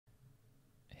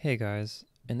Hey guys,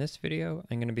 in this video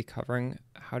I'm going to be covering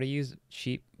how to use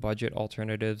cheap budget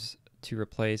alternatives to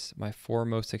replace my 4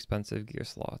 most expensive gear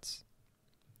slots.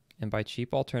 And by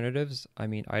cheap alternatives, I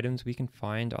mean items we can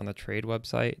find on the trade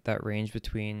website that range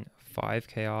between 5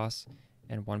 chaos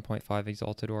and 1.5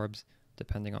 exalted orbs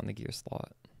depending on the gear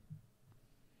slot.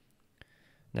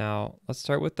 Now let's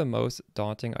start with the most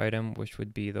daunting item, which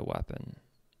would be the weapon.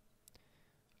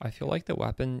 I feel like the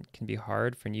weapon can be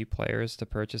hard for new players to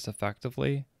purchase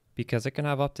effectively because it can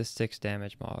have up to 6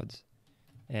 damage mods,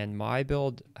 and my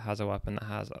build has a weapon that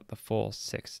has the full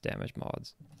 6 damage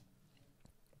mods.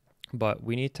 But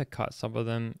we need to cut some of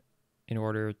them in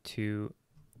order to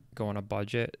go on a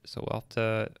budget, so we'll have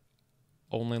to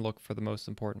only look for the most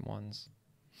important ones.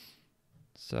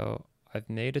 So I've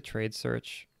made a trade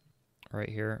search right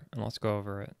here, and let's go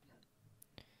over it.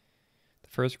 The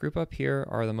first group up here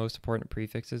are the most important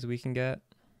prefixes we can get.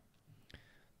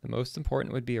 The most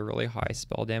important would be a really high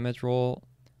spell damage roll,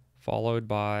 followed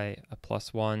by a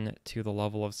 +1 to the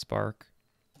level of spark.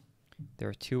 There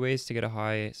are 2 ways to get a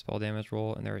high spell damage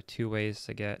roll, and there are 2 ways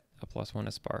to get a +1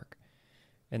 to spark.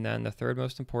 And then the third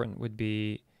most important would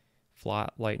be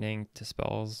flat lightning to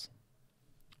spells,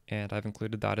 and I've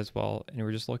included that as well, and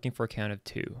we're just looking for a count of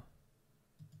 2.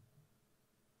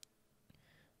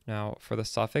 Now for the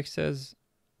suffixes,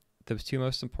 the 2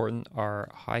 most important are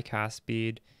high cast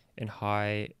speed and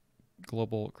high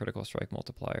global critical strike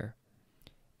multiplier.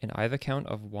 And I have a count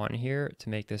of 1 here to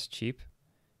make this cheap.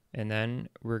 And then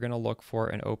we're going to look for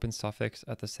an open suffix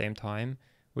at the same time,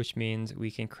 which means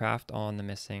we can craft on the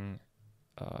missing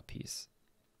piece.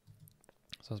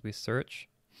 So as we search,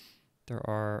 there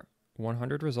are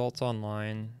 100 results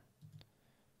online.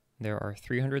 There are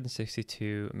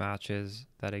 362 matches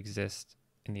that exist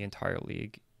in the entire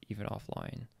league, even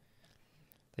offline.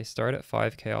 They start at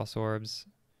 5 chaos orbs,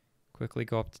 quickly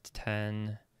go up to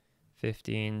 10,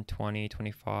 15, 20,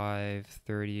 25,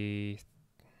 30,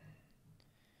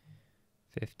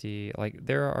 50. Like,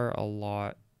 there are a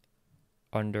lot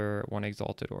under 1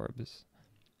 exalted orbs.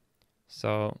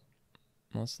 So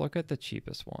let's look at the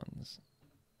cheapest ones.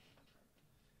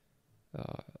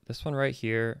 This one right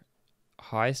here,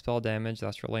 high spell damage,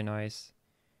 that's really nice.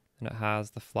 And it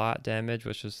has the flat damage,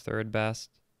 which is 3rd best.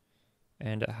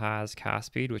 And it has cast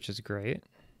speed, which is great.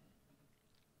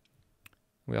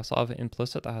 We also have an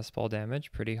implicit that has spell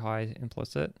damage, pretty high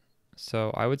implicit.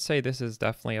 So I would say this is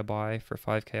definitely a buy for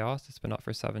 5 chaos. It's been up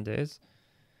for 7 days.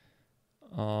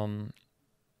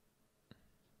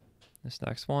 This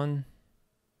next one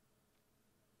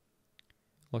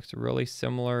looks really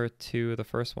similar to the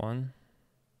first one,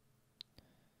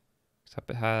 except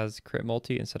it has crit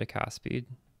multi instead of cast speed.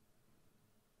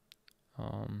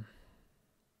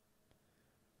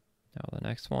 Now the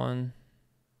next one,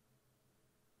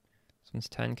 this one's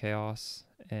 10 chaos,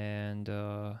 and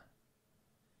well,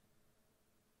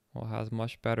 has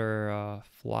much better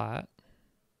flat,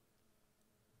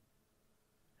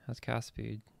 has cast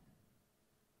speed.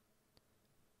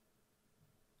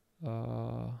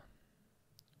 Yeah,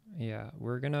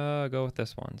 we're gonna go with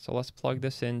this one. So let's plug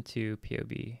this into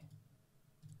POB.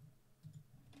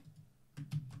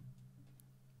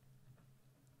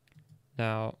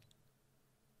 Now,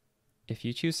 if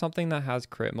you choose something that has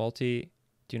crit multi,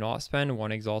 do not spend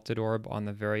 1 exalted orb on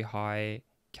the very high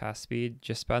cast speed,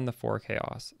 just spend the 4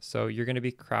 chaos. So you're going to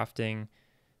be crafting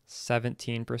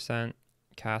 17%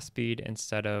 cast speed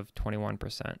instead of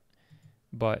 21%.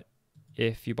 But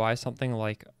if you buy something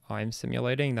like I'm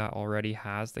simulating that already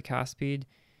has the cast speed,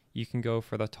 you can go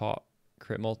for the top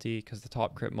crit multi, because the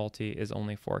top crit multi is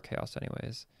only 4 chaos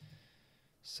anyways.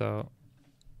 So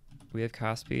we have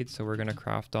cast speed, so we're going to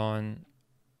craft on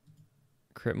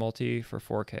crit multi for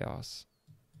 4 chaos.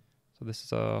 So this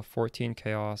is a 14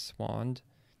 chaos wand.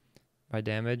 My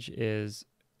damage is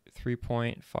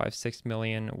 3.56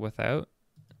 million without,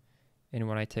 and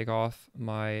when I take off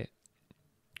my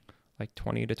like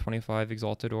 20 to 25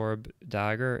 exalted orb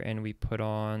dagger and we put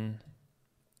on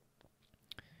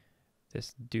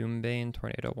this Doombane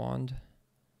tornado wand,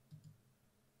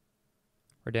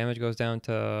 our damage goes down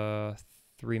to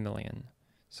 3 million.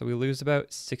 So we lose about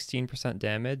 16%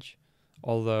 damage,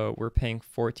 although we're paying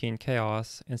 14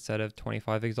 chaos instead of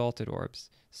 25 exalted orbs.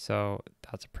 So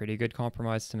that's a pretty good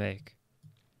compromise to make.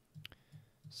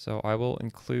 So I will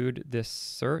include this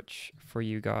search for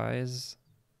you guys.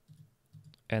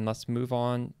 And let's move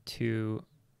on to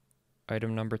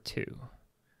item number 2,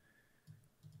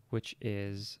 which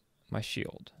is my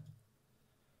shield.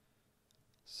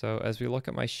 So as we look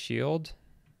at my shield,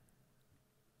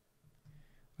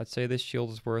 I'd say this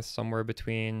shield is worth somewhere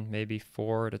between maybe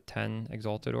 4 to 10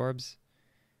 exalted orbs.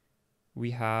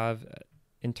 We have,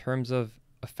 in terms of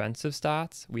offensive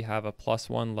stats, we have a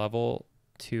 +1 level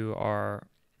to our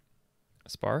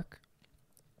spark.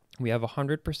 We have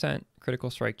 100% critical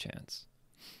strike chance.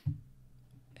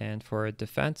 And for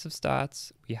defensive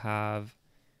stats, we have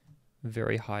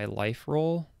very high life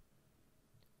roll.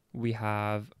 We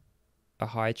have a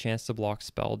high chance to block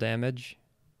spell damage.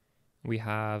 We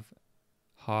have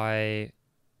high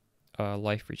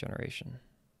life regeneration.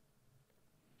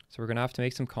 So we're going to have to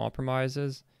make some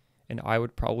compromises, and I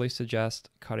would probably suggest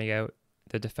cutting out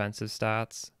the defensive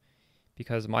stats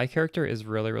because my character is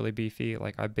really, really beefy.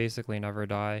 Like, I basically never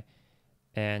die.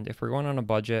 And if we're going on a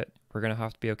budget, we're going to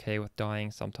have to be okay with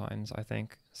dying sometimes, I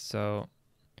think. So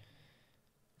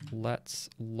let's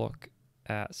look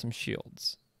at some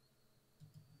shields.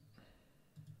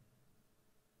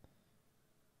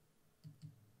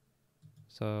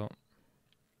 So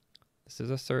this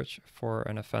is a search for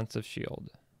an offensive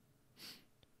shield.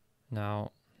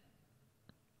 Now,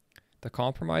 the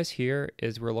compromise here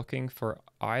is we're looking for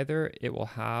either it will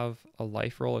have a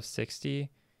life roll of 60,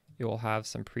 it will have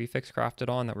some prefix crafted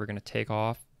on that we're going to take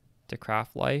off to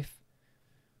craft life,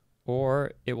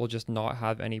 or it will just not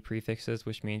have any prefixes,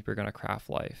 which means we're going to craft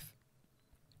life.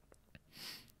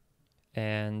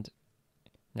 And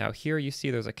now here you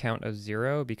see there's a count of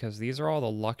 0 because these are all the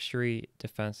luxury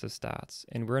defensive stats,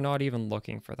 and we're not even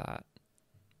looking for that.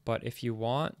 But if you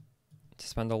want to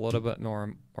spend a little bit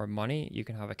more money, you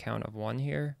can have a count of 1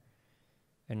 here.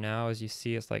 And now as you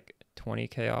see, it's like 20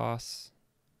 chaos,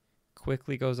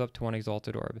 quickly goes up to 1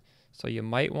 exalted orb. So you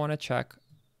might want to check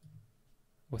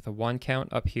with a 1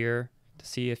 count up here to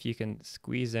see if you can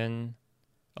squeeze in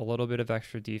a little bit of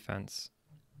extra defense.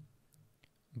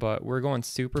 But we're going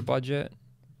super budget,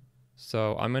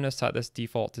 so I'm going to set this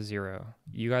default to 0.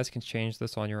 You guys can change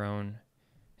this on your own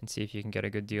and see if you can get a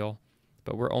good deal.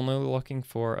 But we're only looking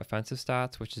for offensive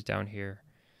stats, which is down here.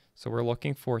 So we're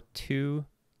looking for 2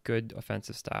 good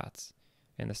offensive stats.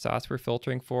 And the stats we're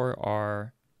filtering for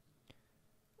are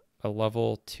a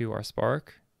level to our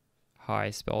spark,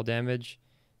 high spell damage,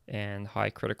 and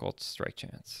high critical strike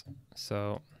chance.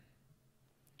 So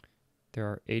there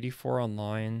are 84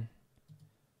 online,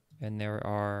 and there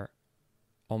are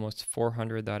almost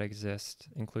 400 that exist,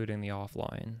 including the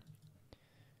offline.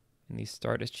 And these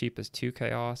start as cheap as 2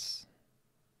 chaos,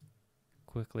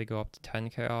 quickly go up to 10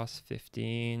 chaos,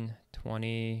 15,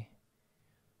 20,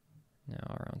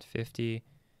 now around 50.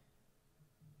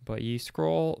 But you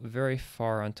scroll very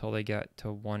far until they get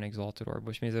to 1 exalted orb,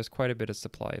 which means there's quite a bit of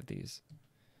supply of these.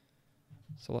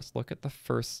 So let's look at the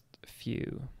first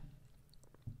few.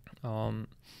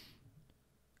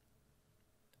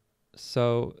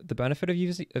 So the benefit of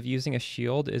using a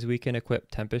shield is we can equip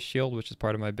Tempest Shield, which is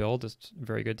part of my build. It's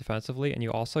very good defensively, and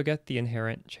you also get the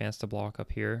inherent chance to block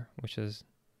up here, which is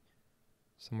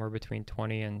somewhere between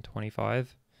 20 and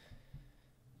 25.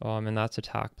 And that's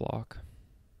attack block.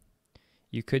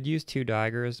 You could use 2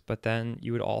 daggers, but then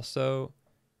you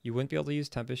wouldn't be able to use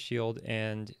Tempest Shield,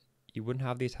 and you wouldn't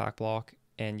have the attack block,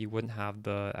 and you wouldn't have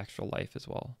the extra life as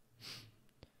well.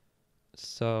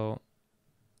 So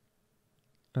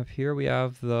up here we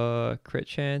have the crit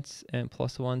chance and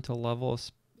 +1 to level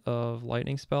of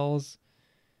lightning spells,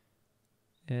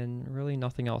 and really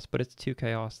nothing else, but it's 2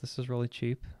 chaos. This is really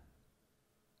cheap,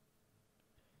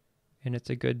 and it's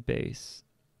a good base.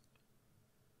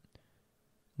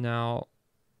 Now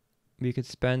we could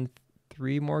spend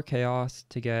 3 more chaos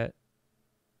to get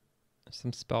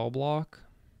some spell block.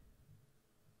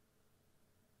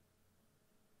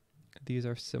 These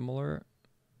are similar.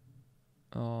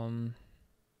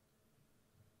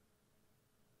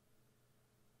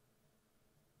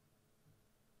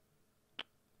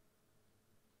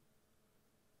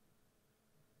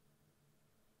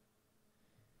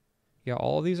 Yeah,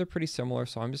 all of these are pretty similar,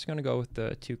 so I'm just going to go with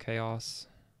the 2 chaos,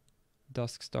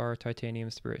 Dusk Star,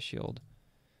 Titanium Spirit Shield.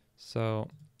 So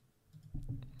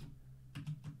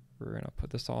we're going to put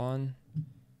this on,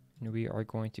 and we are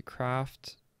going to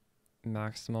craft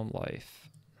maximum life.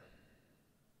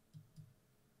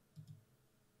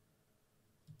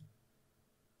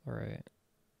 All right.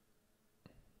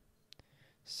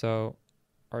 So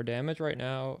our damage right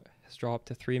now has dropped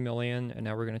to 3 million, and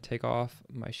now we're going to take off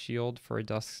my shield for a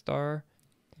Dusk Star,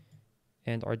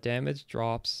 and our damage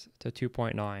drops to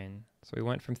 2.9. So we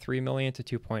went from 3 million to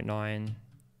 2.9.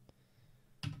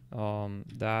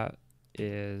 That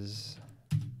is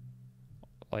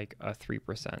like a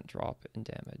 3% drop in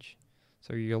damage.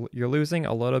 So you're losing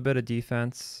a little bit of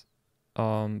defense,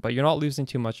 but you're not losing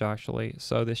too much actually.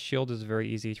 So this shield is very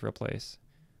easy to replace.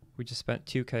 We just spent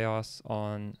 2 chaos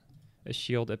on a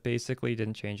shield that basically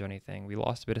didn't change anything. We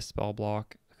lost a bit of spell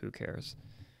block, who cares?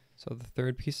 So the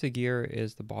third piece of gear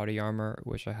is the body armor,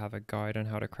 which I have a guide on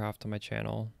how to craft on my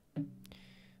channel.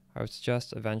 I would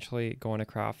suggest eventually going to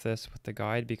craft this with the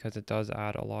guide because it does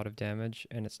add a lot of damage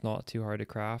and it's not too hard to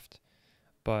craft.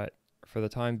 But for the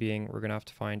time being, we're going to have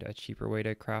to find a cheaper way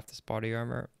to craft this body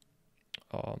armor.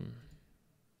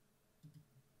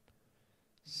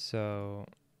 So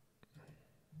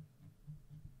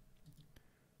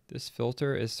this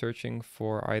filter is searching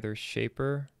for either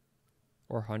Shaper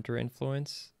or Hunter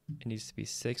influence. It needs to be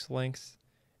 6 links.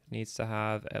 It needs to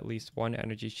have at least 1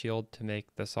 energy shield to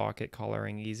make the socket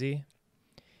coloring easy.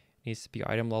 It needs to be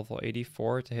item level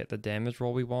 84 to hit the damage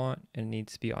roll we want, and it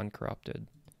needs to be uncorrupted.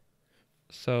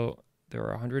 So there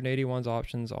are 181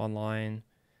 options online.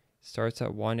 It starts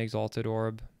at 1 exalted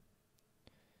orb.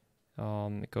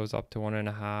 It goes up to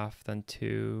 1.5, then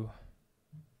 2.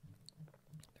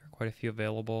 There are quite a few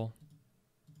available.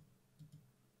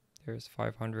 There's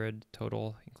 500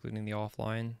 total, including the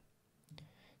offline.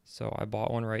 So I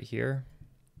bought one right here.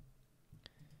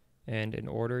 And in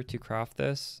order to craft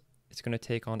this, it's going to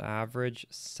take on average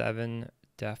 7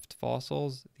 deft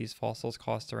fossils. These fossils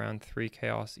cost around 3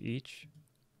 chaos each.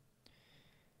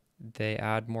 They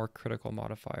add more critical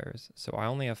modifiers. So I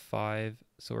only have 5,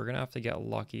 so we're going to have to get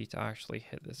lucky to actually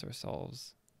hit this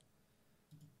ourselves.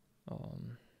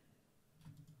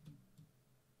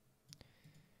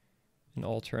 An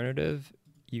alternative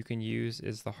you can use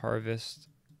is the harvest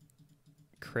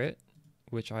crit,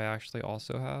 which I actually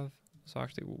also have. So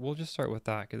actually we'll just start with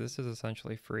that because this is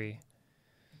essentially free.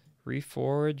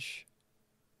 Reforge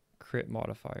crit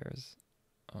modifiers.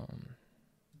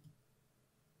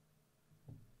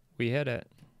 We hit it.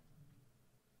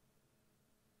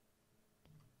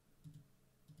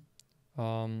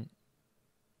 T1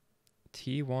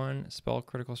 spell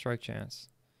critical strike chance.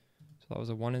 So that was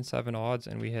a 1 in 7 odds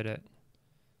and we hit it.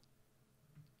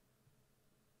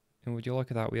 And would you look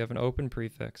at that, we have an open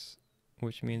prefix,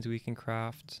 which means we can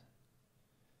craft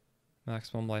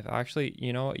maximum life. Actually,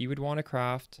 you know, you would want to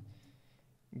craft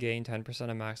gain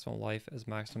 10% of maximum life as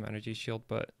maximum energy shield,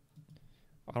 but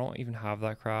I don't even have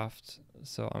that craft,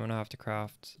 so I'm going to have to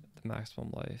craft the maximum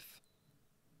life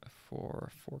for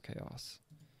 4 chaos.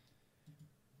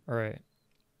 Alright,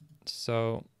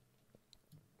 so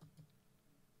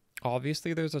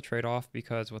obviously there's a trade-off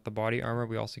because with the body armor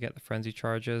we also get the frenzy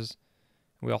charges.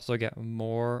 We also get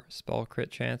more spell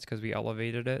crit chance because we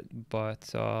elevated it,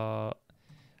 but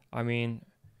I mean,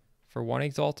 for 1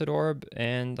 exalted orb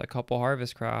and a couple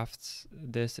harvest crafts,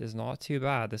 this is not too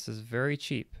bad. This is very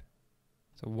cheap.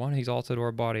 So 1 exalted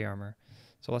orb body armor.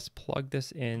 So let's plug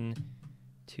this in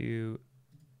to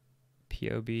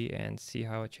POB and see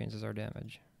how it changes our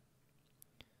damage.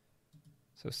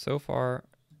 So far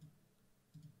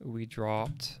we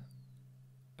dropped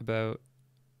about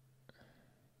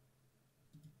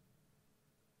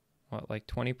like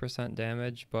 20%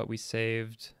 damage, but we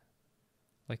saved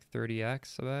like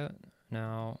 30x about.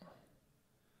 Now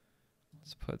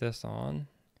let's put this on.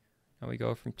 Now we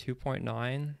go from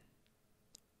 2.9,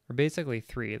 or basically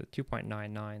 3, the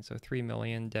 2.99, so 3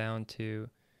 million down to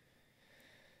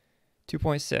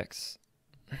 2.6.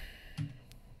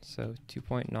 So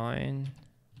 2.9, 2.6.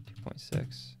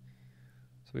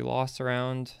 So we lost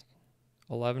around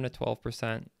 11 to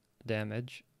 12%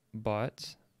 damage,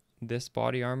 but this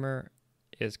body armor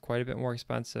is quite a bit more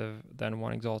expensive than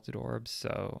 1 exalted orb,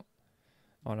 so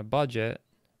on a budget,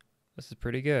 this is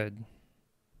pretty good.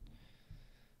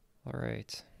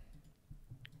 Alright.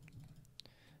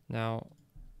 Now,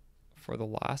 for the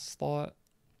last slot,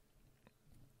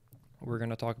 we're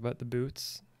going to talk about the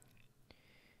boots.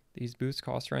 These boots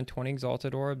cost around 20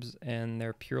 exalted orbs, and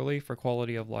they're purely for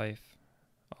quality of life.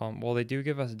 Well, they do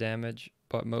give us damage,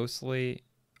 but mostly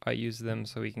I use them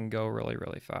so we can go really,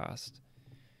 really fast.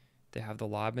 They have the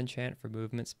lab enchant for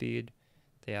movement speed.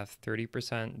 They have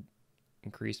 30%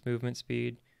 increased movement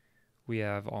speed. We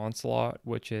have onslaught,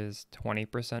 which is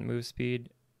 20% move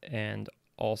speed, and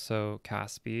also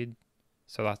cast speed.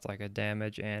 So that's like a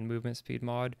damage and movement speed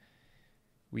mod.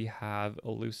 We have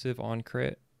elusive on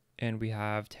crit, and we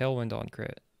have tailwind on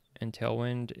crit. And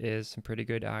tailwind is some pretty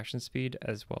good action speed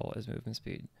as well as movement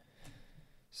speed.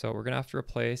 So we're going to have to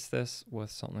replace this with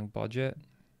something budget.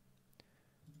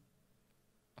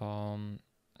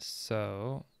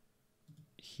 So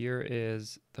here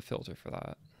is the filter for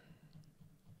that.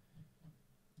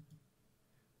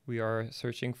 We are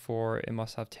searching for it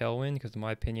must have tailwind because in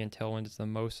my opinion tailwind is the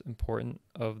most important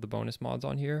of the bonus mods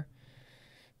on here.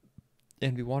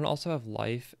 And we want to also have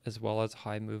life as well as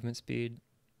high movement speed,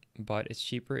 but it's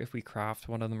cheaper if we craft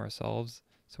one of them ourselves.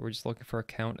 So we're just looking for a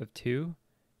count of 2,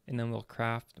 and then we'll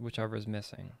craft whichever is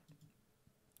missing.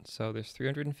 So there's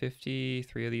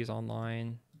 353 of these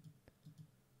online.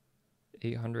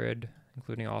 800,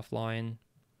 including offline.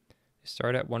 We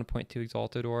start at 1.2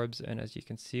 exalted orbs, and as you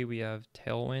can see, we have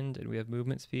tailwind and we have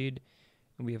movement speed,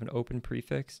 and we have an open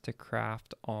prefix to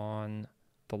craft on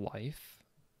the life.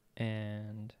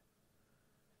 And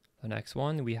the next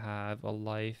one, we have a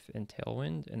life and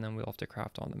tailwind, and then we'll have to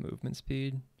craft on the movement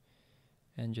speed,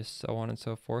 and just so on and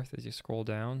so forth as you scroll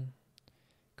down.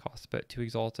 Costs about 2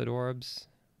 exalted orbs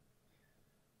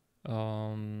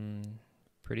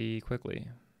pretty quickly,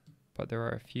 but there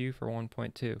are a few for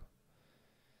 1.2.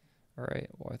 Alright,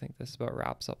 well I think this about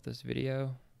wraps up this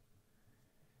video.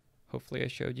 Hopefully I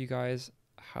showed you guys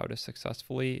how to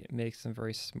successfully make some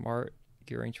very smart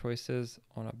gearing choices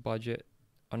on a budget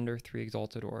under 3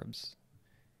 exalted orbs.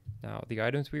 Now the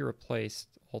items we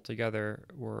replaced altogether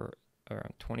were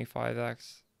around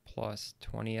 25x plus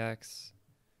 20x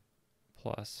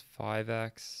plus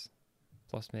 5x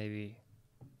plus maybe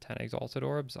 10 exalted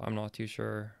orbs. I'm not too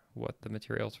sure what the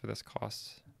materials for this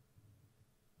cost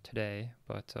today,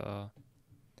 but that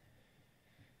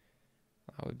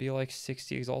would be like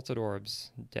 60 exalted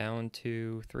orbs down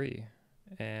to 3,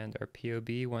 and our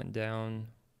POB went down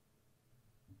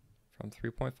from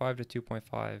 3.5 to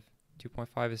 2.5.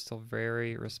 2.5 is still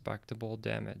very respectable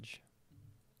damage.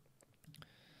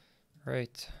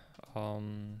 Alright,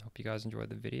 hope you guys enjoyed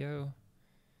the video.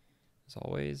 As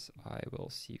always, I will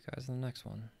see you guys in the next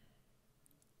one.